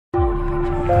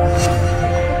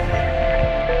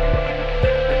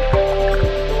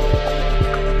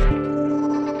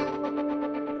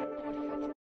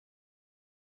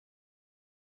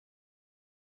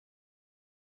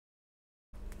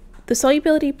The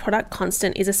solubility product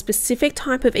constant is a specific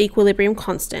type of equilibrium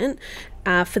constant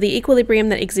for the equilibrium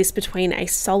that exists between a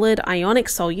solid ionic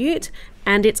solute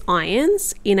and its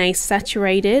ions in a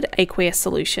saturated aqueous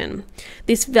solution.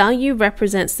 This value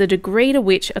represents the degree to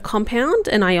which a compound,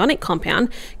 an ionic compound,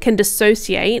 can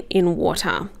dissociate in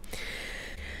water.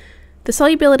 The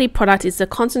solubility product is the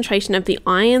concentration of the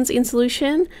ions in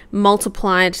solution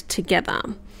multiplied together.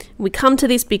 We come to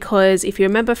this because if you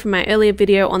remember from my earlier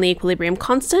video on the equilibrium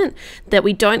constant, that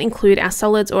we don't include our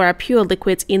solids or our pure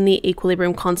liquids in the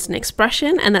equilibrium constant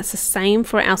expression, and that's the same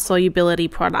for our solubility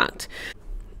product.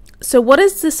 So what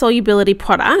is the solubility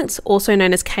product, also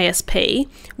known as KSP?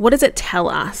 What does it tell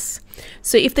us?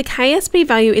 So if the KSP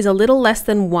value is a little less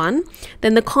than 1,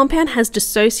 then the compound has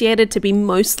dissociated to be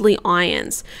mostly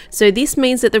ions. So this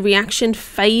means that the reaction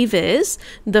favors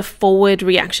the forward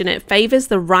reaction. It favors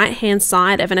the right-hand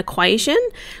side of an equation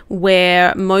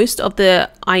where most of the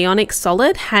ionic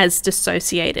solid has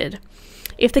dissociated.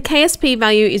 If the KSP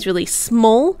value is really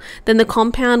small, then the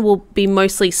compound will be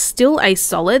mostly still a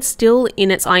solid, still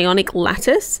in its ionic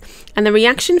lattice, and the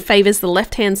reaction favors the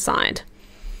left-hand side.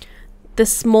 The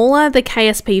smaller the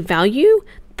KSP value,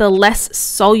 the less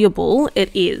soluble it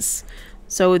is.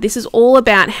 So this is all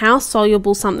about how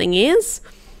soluble something is.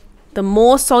 The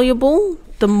more soluble,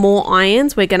 the more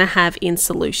ions we're going to have in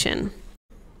solution.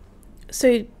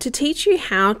 So to teach you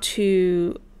how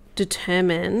to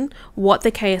determine what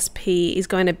the KSP is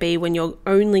going to be when you're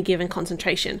only given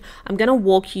concentration, I'm going to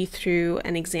walk you through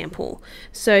an example.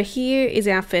 So here is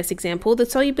our first example. The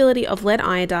solubility of lead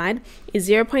iodide is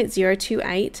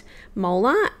 0.028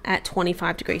 molar at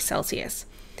 25 degrees Celsius.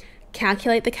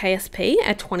 Calculate the KSP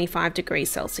at 25 degrees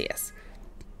Celsius.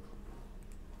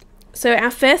 So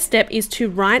our first step is to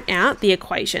write out the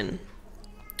equation.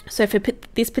 So for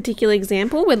this particular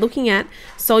example, we're looking at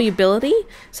solubility.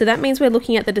 So that means we're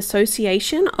looking at the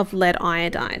dissociation of lead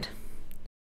iodide.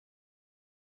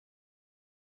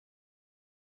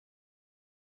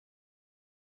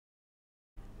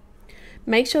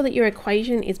 Make sure that your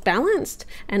equation is balanced,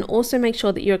 and also make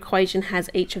sure that your equation has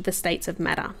each of the states of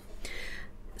matter.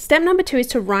 Step number 2 is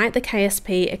to write the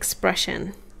KSP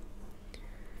expression.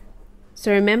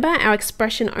 So remember, our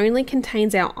expression only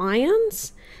contains our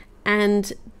ions,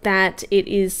 and that it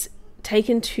is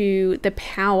taken to the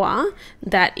power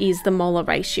that is the molar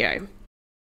ratio.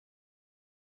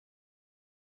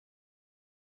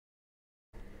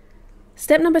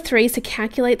 Step number 3 is to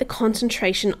calculate the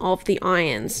concentration of the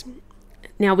ions.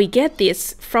 Now we get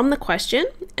this from the question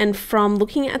and from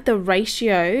looking at the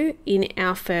ratio in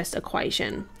our first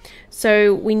equation.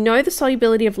 So we know the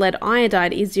solubility of lead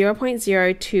iodide is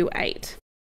 0.028.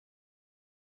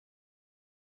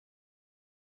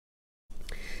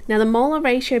 Now the molar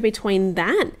ratio between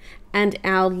that and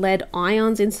our lead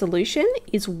ions in solution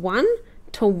is 1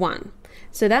 to 1.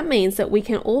 So that means that we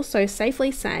can also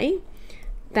safely say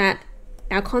that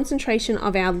our concentration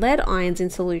of our lead ions in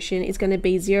solution is going to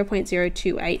be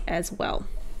 0.028 as well.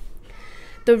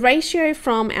 The ratio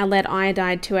from our lead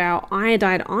iodide to our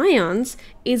iodide ions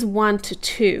is 1 to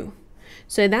 2.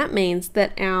 So that means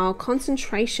that our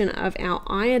concentration of our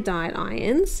iodide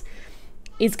ions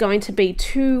is going to be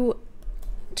two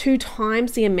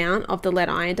times the amount of the lead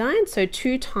iodide, so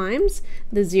 2 times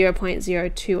the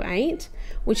 0.028,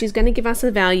 which is going to give us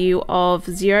a value of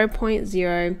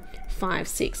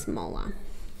 0.056 molar.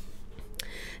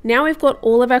 Now we've got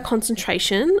all of our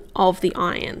concentration of the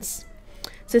ions.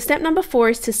 So step number 4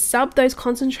 is to sub those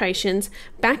concentrations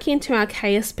back into our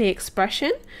KSP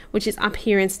expression, which is up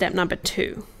here in step number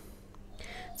 2.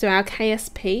 So our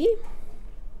KSP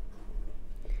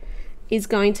is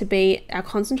going to be our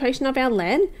concentration of our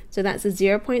lead, so that's a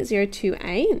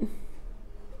 0.028,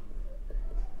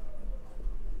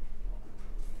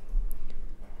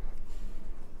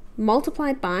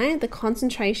 multiplied by the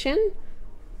concentration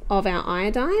of our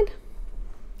iodide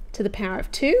to the power of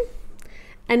 2.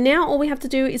 And now all we have to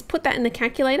do is put that in the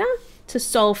calculator to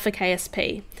solve for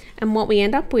KSP. And what we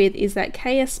end up with is that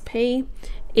KSP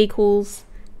equals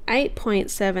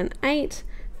 8.78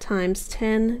 times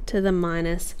 10 to the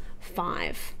minus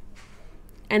 5.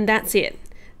 And that's it.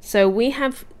 So we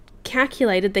have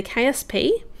calculated the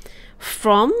KSP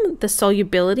from the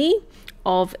solubility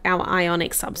of our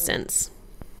ionic substance.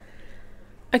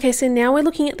 Okay, so now we're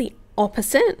looking at the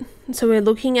opposite. So we're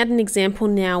looking at an example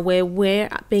now where we're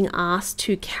being asked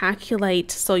to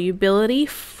calculate solubility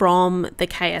from the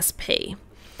KSP.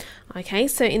 Okay,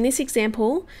 so in this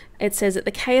example, it says that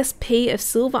the KSP of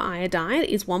silver iodide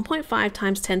is 1.5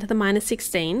 times 10 to the minus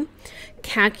 16.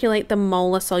 Calculate the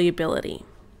molar solubility.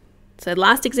 So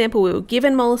last example, we were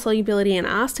given molar solubility and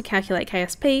asked to calculate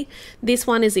KSP. This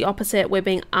one is the opposite. We're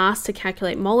being asked to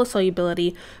calculate molar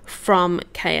solubility from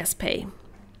KSP.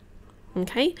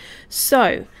 Okay,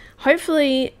 so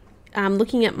hopefully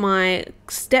looking at my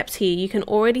steps here, you can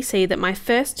already see that my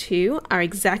first two are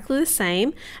exactly the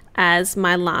same as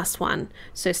my last one.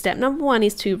 So step number 1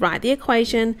 is to write the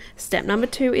equation. Step number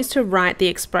 2 is to write the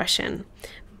expression.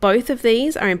 Both of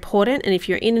these are important, and if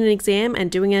you're in an exam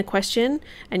and doing a question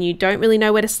and you don't really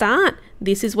know where to start,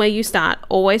 this is where you start.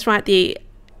 Always write the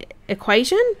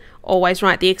equation, always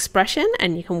write the expression,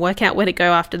 and you can work out where to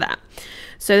go after that.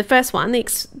 So the first one,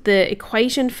 the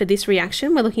equation for this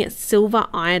reaction, we're looking at silver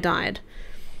iodide.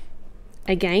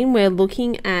 Again, we're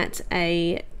looking at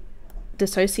a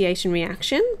dissociation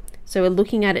reaction. So we're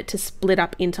looking at it to split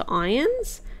up into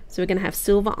ions. So we're going to have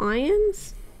silver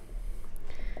ions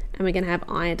and we're going to have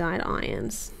iodide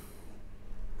ions.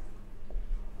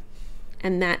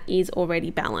 And that is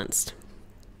already balanced.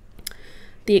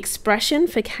 The expression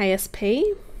for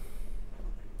KSP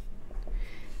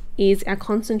is our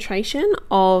concentration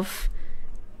of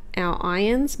our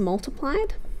ions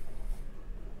multiplied.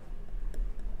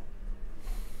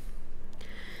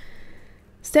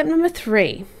 Step number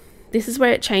 3, this is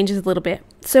where it changes a little bit.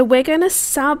 So we're going to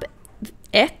sub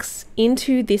X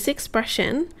into this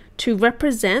expression to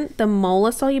represent the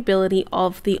molar solubility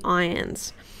of the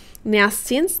ions. Now,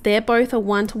 since they're both a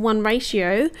 1-to-1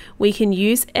 ratio, we can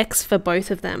use X for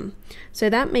both of them. So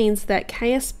that means that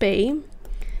KSP,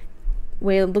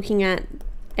 we're looking at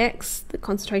X, the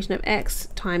concentration of X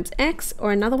times X,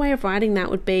 or another way of writing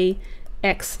that would be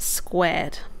X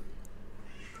squared.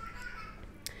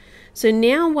 So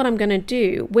now what I'm going to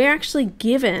do, we're actually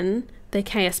given the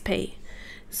KSP.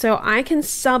 So I can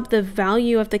sub the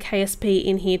value of the KSP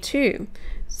in here too.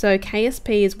 So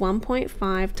KSP is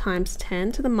 1.5 times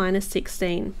 10 to the minus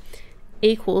 16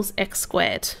 equals X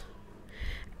squared.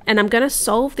 And I'm going to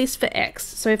solve this for X.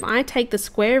 So if I take the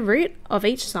square root of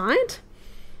each side,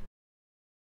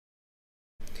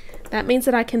 that means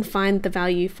that I can find the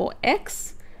value for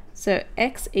X. So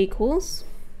X equals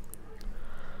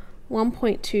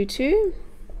 1.22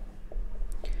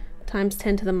 times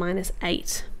 10 to the minus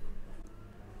 8.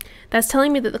 That's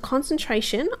telling me that the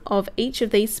concentration of each of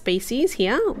these species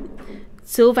here,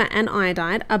 silver and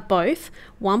iodide, are both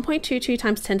 1.22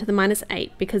 times 10 to the minus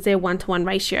 8 because they're 1-to-1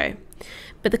 ratio.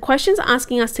 But the question's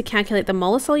asking us to calculate the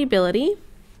molar solubility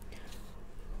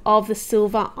of the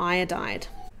silver iodide.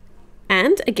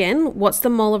 And again, what's the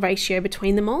molar ratio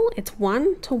between them all? It's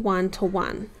 1 to 1 to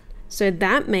 1. So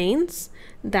that means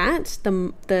that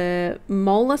the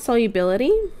molar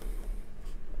solubility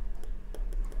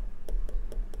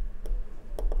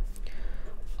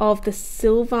of the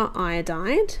silver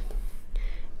iodide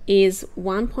is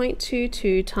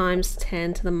 1.22 times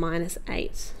 10 to the minus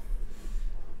 8.